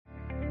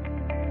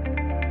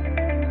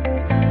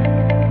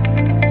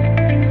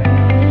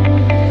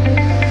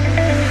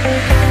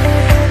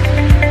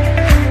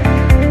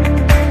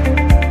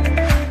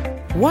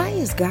Why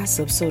is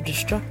gossip so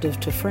destructive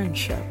to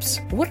friendships?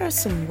 What are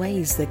some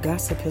ways that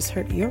gossip has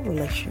hurt your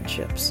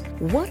relationships?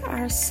 What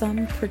are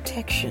some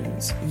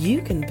protections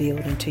you can build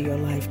into your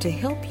life to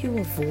help you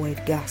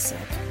avoid gossip?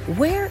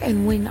 Where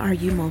and when are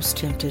you most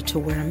tempted to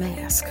wear a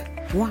mask?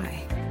 Why?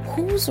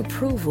 Whose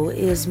approval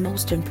is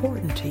most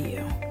important to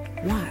you?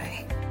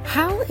 Why?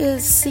 How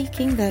is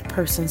seeking that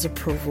person's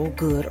approval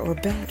good or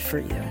bad for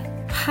you?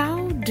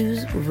 How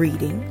do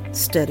reading,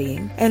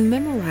 studying, and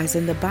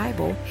memorizing the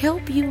Bible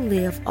help you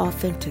live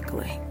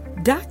authentically?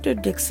 Dr.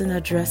 Dixon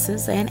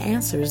addresses and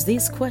answers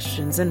these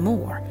questions and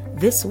more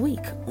this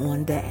week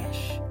on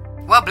Dash.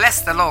 Well,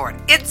 bless the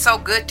Lord. It's so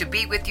good to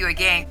be with you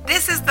again.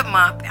 This is the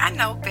month. I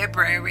know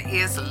February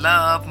is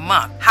Love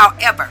Month.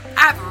 However,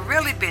 I've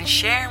really been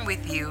sharing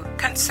with you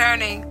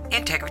concerning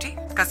integrity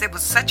because it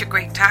was such a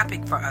great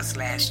topic for us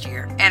last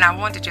year. And I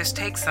want to just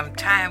take some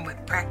time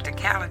with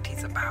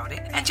practicalities about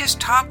it and just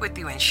talk with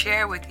you and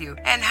share with you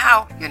and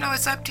how,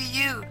 it's up to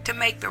you to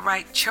make the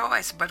right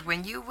choice. But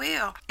when you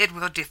will, it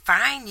will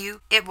define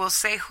you. It will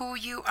say who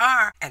you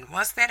are. And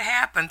once that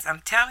happens,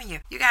 I'm telling you,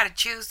 you got to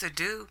choose to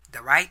do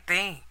the right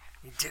thing.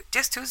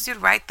 Just choose to do the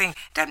right thing.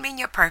 Doesn't mean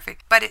you're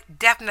perfect, but it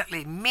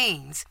definitely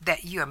means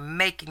that you're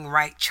making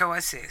right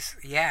choices.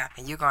 Yeah,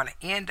 and you're going to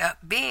end up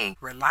being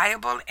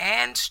reliable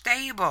and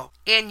stable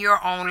in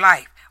your own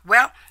life.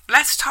 Well,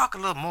 let's talk a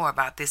little more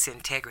about this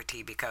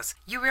integrity because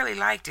you really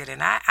liked it,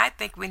 and I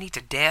think we need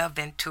to delve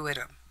into it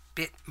a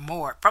bit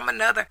more from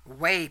another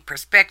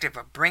perspective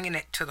of bringing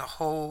it to the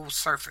whole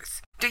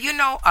surface. Do you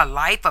know a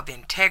life of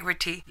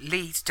integrity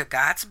leads to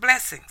God's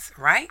blessings,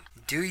 right?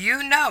 Do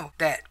you know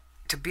that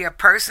to be a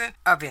person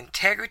of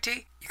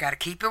integrity, you got to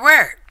keep your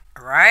word,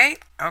 right?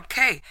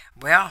 Okay,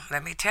 well,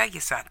 let me tell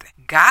you something.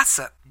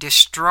 Gossip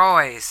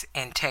destroys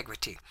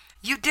integrity.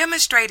 You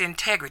demonstrate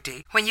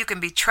integrity when you can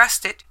be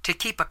trusted to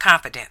keep a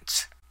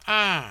confidence.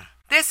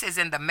 This is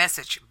in the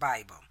Message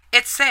Bible.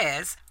 It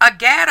says, a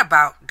gad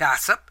about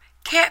gossip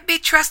can't be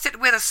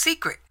trusted with a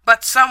secret,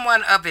 but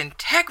someone of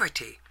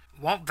integrity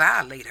won't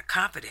violate a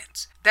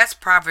confidence. That's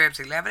Proverbs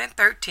 11 and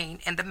 13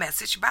 in the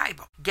Message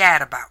Bible.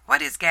 Gadabout.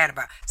 What is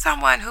gadabout?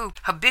 Someone who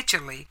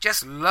habitually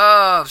just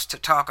loves to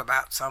talk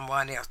about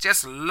someone else.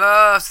 Just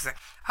loves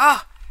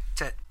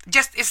to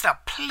it's a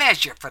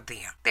pleasure for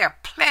them. They are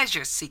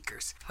pleasure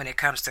seekers when it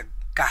comes to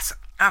gossip.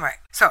 All right.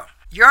 So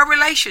your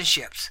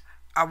relationships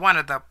are one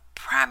of the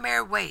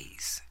primary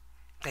ways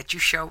that you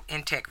show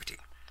integrity.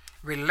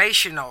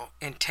 Relational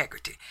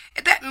integrity.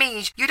 That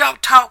means you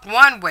don't talk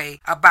one way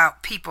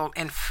about people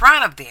in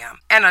front of them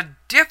and a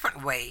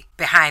different way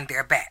behind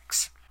their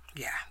backs.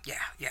 Yeah.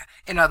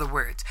 In other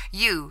words,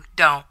 you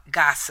don't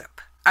gossip.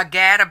 A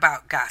gad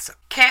about gossip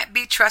can't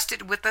be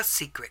trusted with a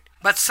secret,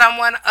 but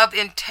someone of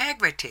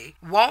integrity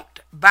won't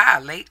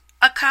violate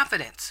a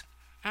confidence.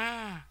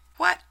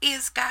 What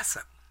is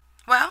gossip?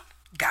 Well,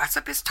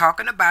 gossip is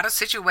talking about a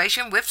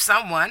situation with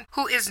someone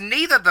who is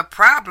neither the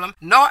problem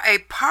nor a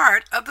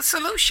part of the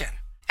solution.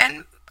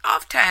 And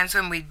oftentimes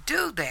when we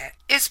do that,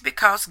 it's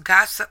because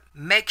gossip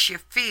makes you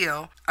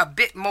feel a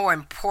bit more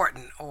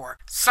important or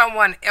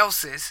someone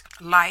else's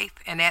life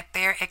and at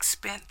their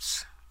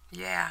expense.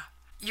 Yeah.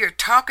 You're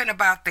talking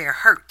about their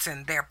hurts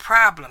and their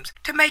problems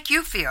to make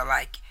you feel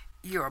like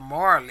you're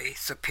morally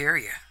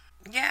superior.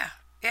 Yeah.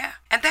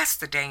 And that's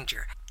the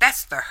danger.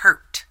 That's the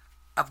hurt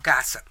of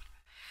gossip.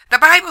 The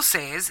Bible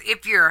says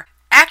if you're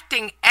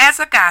acting as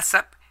a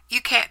gossip,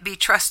 you can't be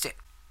trusted.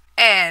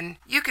 And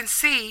you can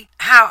see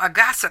how a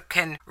gossip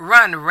can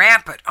run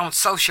rampant on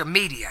social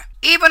media,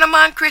 even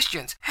among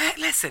Christians. Hey,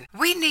 listen,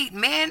 we need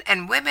men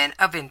and women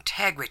of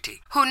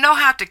integrity who know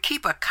how to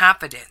keep a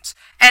confidence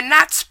and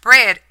not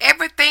spread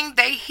everything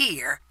they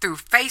hear through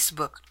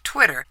Facebook,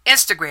 Twitter,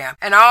 Instagram,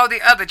 and all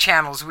the other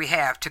channels we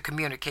have to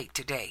communicate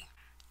today.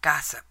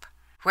 Gossip,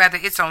 whether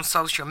it's on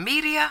social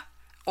media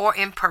or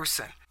in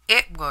person,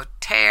 it will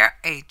tear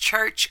a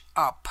church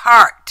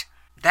apart.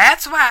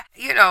 That's why,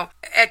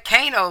 at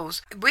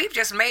Kano's, we've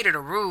just made it a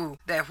rule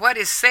that what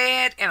is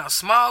said in a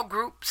small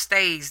group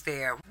stays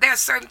there. There are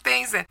certain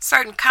things and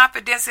certain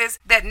confidences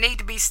that need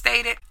to be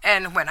stated.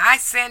 And when I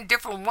send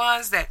different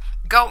ones that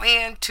go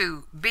in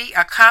to be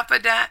a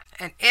confidant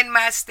and in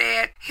my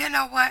stead, you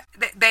know what?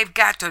 They've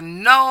got to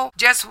know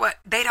just what.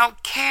 They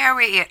don't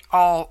carry it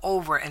all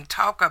over and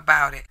talk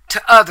about it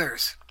to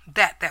others.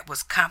 That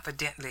was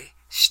confidently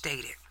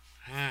stated.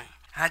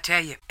 I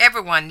tell you,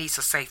 everyone needs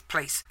a safe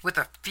place with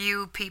a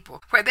few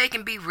people where they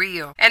can be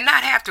real and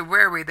not have to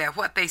worry that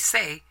what they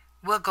say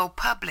will go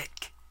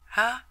public.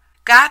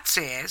 God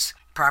says,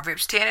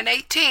 Proverbs 10 and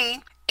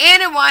 18,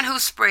 anyone who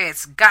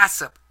spreads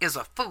gossip is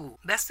a fool.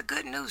 That's the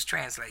Good News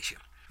translation.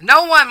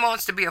 No one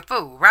wants to be a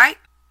fool, right?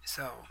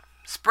 So,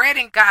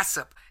 spreading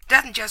gossip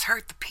doesn't just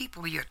hurt the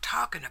people you're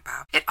talking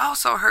about. It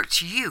also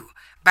hurts you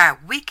by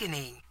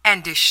weakening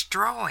and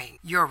destroying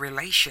your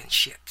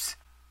relationships.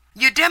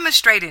 You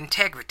demonstrate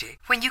integrity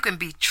when you can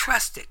be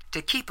trusted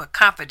to keep a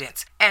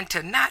confidence and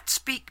to not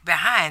speak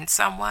behind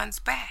someone's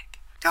back.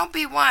 Don't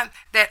be one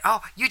that,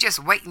 you're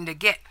just waiting to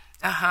get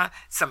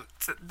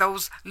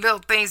Those little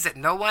things that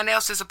no one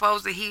else is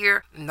supposed to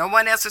hear, no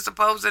one else is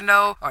supposed to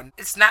know, or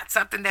it's not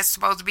something that's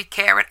supposed to be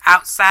carried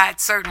outside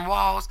certain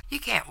walls. You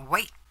can't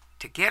wait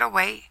to get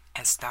away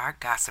and start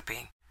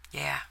gossiping.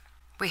 Yeah,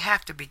 we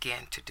have to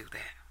begin to do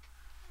that.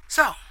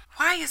 So,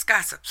 why is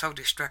gossip so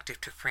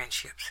destructive to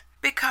friendships?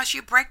 Because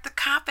you break the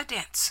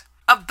confidence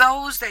of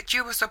those that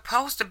you were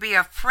supposed to be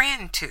a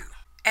friend to.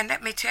 And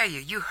let me tell you,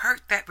 you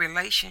hurt that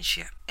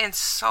relationship in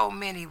so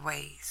many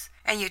ways.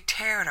 And you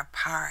tear it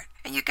apart.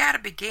 And you got to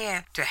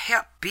begin to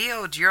help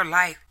build your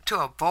life to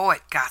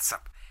avoid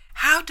gossip.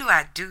 How do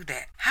I do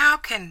that? How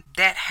can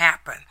that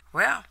happen?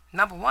 Well,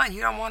 number one,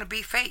 you don't want to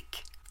be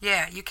fake.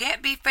 Yeah, you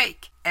can't be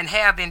fake and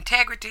have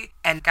integrity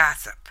and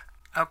gossip.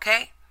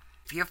 Okay?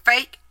 If you're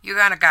fake, you're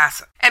going to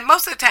gossip. And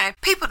most of the time,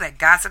 people that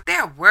gossip,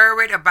 they're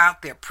worried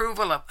about the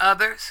approval of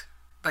others.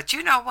 But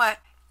you know what?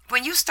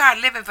 When you start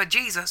living for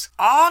Jesus,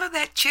 all of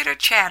that chitter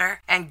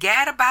chatter and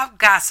gad about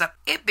gossip,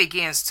 it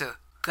begins to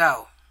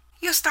go.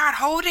 You start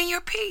holding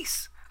your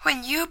peace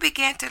when you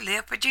begin to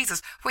live for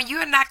Jesus. When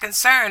you're not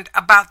concerned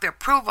about the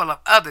approval of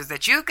others,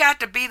 that you've got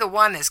to be the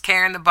one that's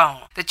carrying the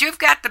bone, that you've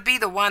got to be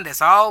the one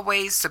that's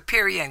always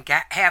superior and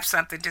have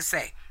something to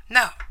say.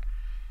 No.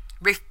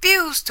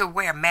 Refuse to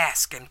wear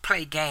masks and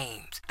play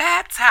games.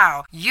 That's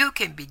how you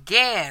can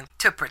begin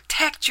to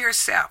protect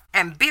yourself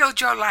and build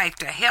your life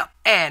to help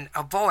and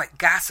avoid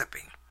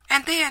gossiping.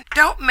 And then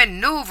don't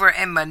maneuver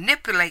and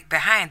manipulate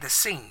behind the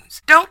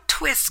scenes. Don't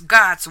twist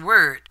God's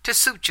word to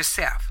suit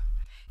yourself.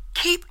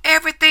 Keep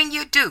everything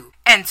you do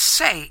and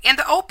say in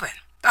the open,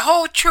 the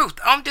whole truth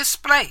on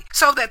display,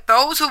 so that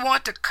those who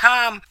want to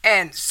come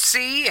and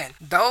see and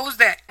those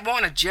that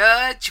want to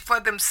judge for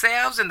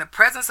themselves in the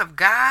presence of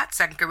God,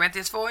 2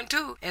 Corinthians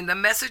 4:2, in the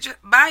Message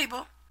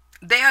Bible,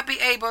 they'll be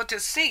able to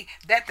see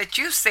that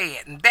you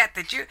said and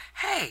that you,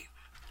 hey,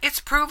 it's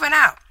proven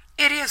out.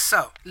 It is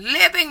so.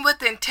 Living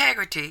with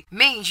integrity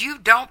means you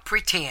don't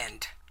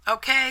pretend,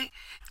 okay?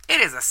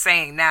 It is a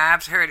saying now.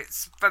 I've heard it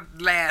for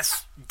the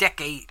last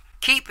decade.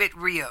 Keep it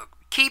real.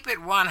 Keep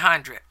it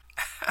 100.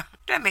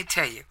 Let me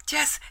tell you,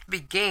 just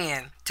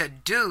begin to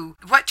do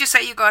what you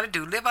say you're going to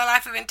do. Live a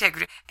life of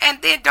integrity.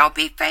 And then don't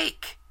be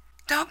fake.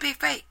 Don't be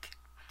fake.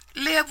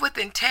 Live with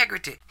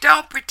integrity.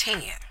 Don't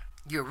pretend.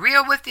 You're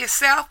real with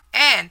yourself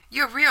and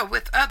you're real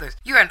with others.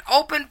 You're an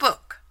open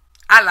book.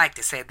 I like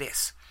to say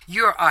this.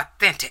 You're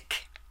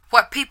authentic.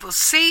 What people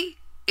see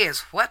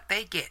is what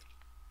they get.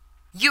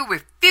 You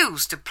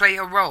refuse to play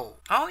a role.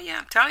 Oh yeah,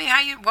 I'm telling you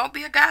how you won't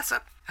be a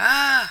gossip.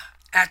 I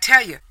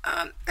tell you,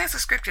 there's a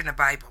scripture in the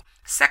Bible.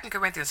 2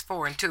 Corinthians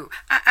 4:2.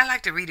 I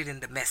like to read it in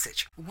the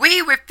Message.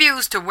 We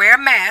refuse to wear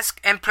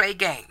masks and play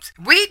games.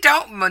 We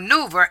don't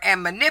maneuver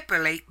and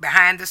manipulate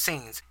behind the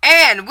scenes.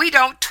 And we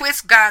don't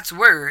twist God's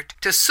word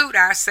to suit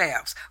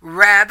ourselves.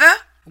 Rather,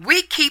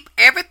 we keep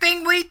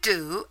everything we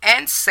do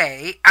and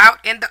say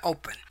out in the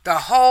open, the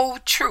whole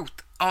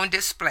truth on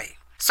display,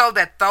 so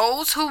that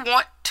those who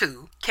want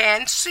to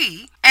can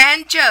see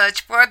and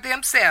judge for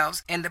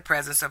themselves in the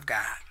presence of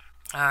God.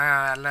 Oh,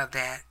 I love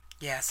that.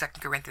 Yeah,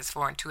 2 Corinthians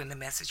 4:2 in the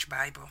Message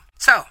Bible.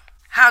 So,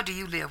 how do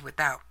you live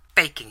without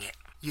faking it?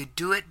 You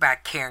do it by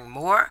caring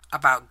more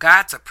about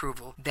God's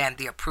approval than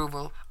the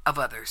approval of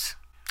others.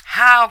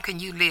 How can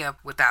you live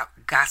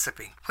without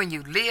gossiping? When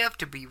you live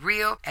to be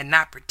real and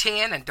not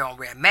pretend, and don't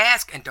wear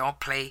masks and don't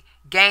play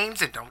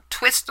games and don't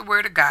twist the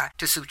word of God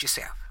to suit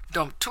yourself.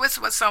 Don't twist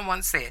what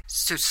someone said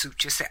to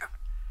suit yourself.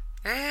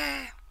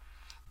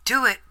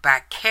 Do it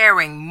by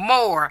caring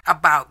more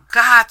about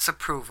God's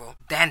approval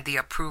than the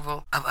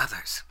approval of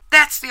others.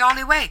 That's the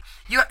only way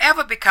you'll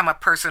ever become a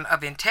person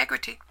of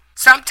integrity.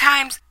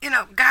 Sometimes,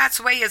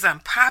 God's way is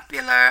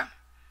unpopular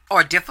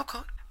or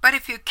difficult. But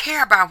if you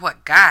care about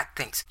what God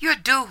thinks, you'll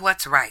do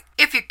what's right.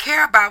 If you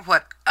care about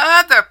what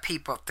other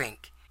people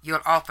think, you'll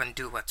often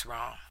do what's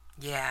wrong.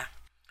 Yeah.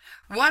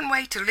 One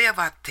way to live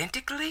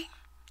authentically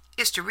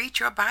is to read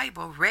your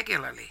Bible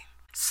regularly.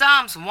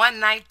 Psalms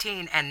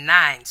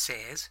 119:9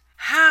 says,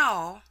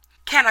 how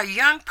can a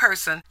young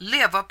person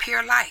live a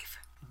pure life?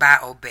 By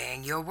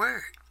obeying your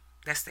word.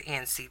 That's the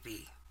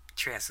NCV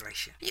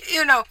translation.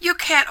 You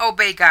can't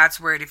obey God's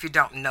word if you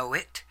don't know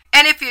it.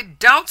 And if you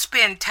don't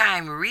spend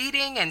time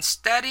reading and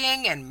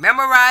studying and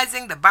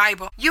memorizing the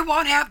Bible, you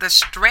won't have the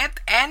strength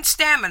and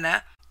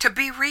stamina to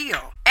be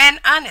real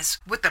and honest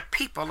with the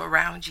people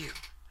around you.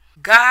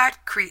 God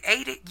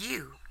created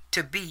you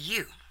to be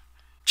you.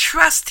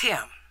 Trust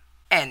Him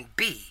and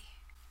be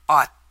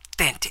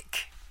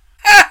authentic.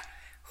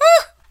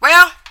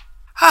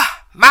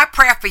 My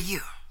prayer for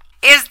you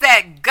is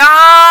that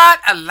God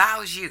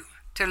allows you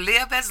to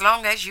live as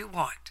long as you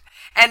want,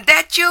 and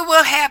that you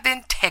will have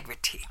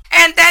integrity,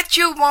 and that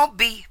you won't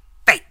be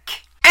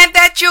fake, and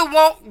that you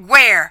won't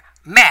wear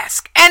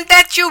masks, and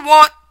that you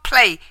won't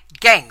play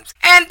games,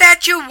 and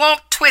that you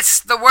won't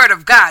twist the word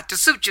of God to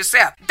suit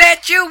yourself,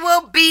 that you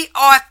will be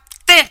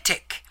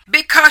authentic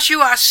because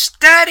you are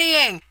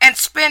studying and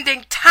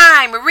spending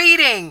time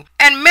reading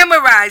and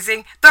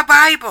memorizing the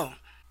Bible.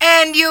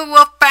 And you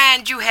will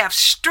find you have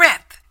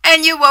strength,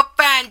 and you will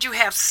find you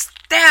have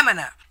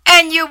stamina,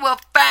 And you will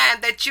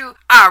find that you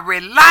are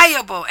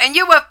reliable, and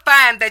you will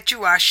find that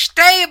you are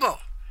stable.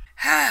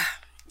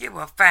 You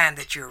will find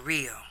that you're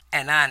real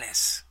and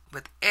honest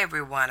with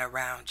everyone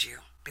around you,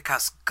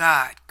 because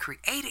God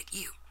created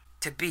you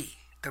to be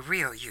the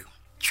real you.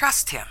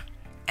 Trust Him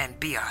and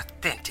be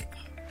authentic.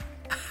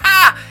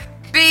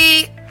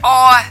 Be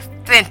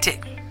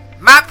authentic.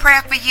 My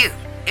prayer for you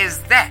is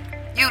that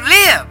you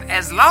live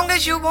as long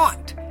as you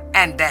want,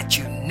 and that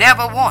you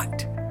never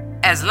want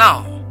as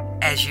long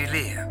as you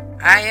live.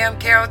 I am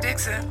Carol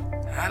Dixon.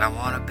 I don't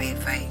want to be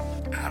fake.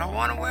 I don't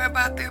want to worry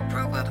about the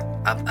approval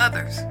of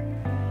others.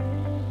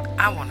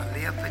 I want to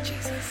live for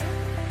Jesus.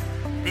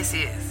 This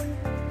is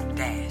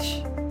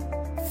Dash.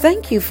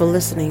 Thank you for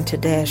listening to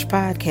Dash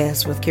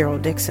Podcast with Carol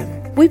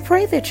Dixon. We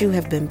pray that you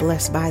have been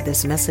blessed by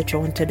this message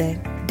on today.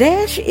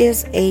 Dash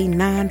is a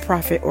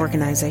nonprofit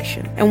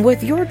organization, and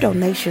with your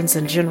donations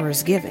and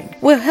generous giving,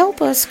 will help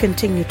us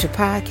continue to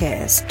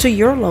podcast to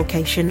your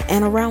location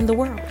and around the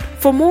world.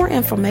 For more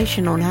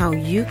information on how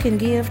you can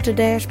give to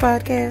Dash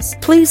Podcast,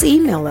 please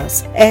email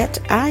us at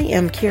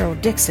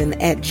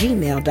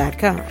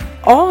iamcaroldixon@gmail.com.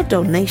 All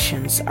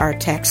donations are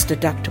tax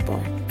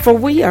deductible, for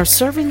we are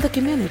serving the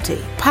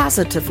community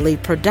positively,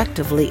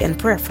 productively, and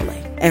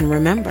prayerfully. And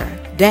remember,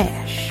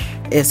 Dash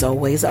is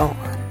always on.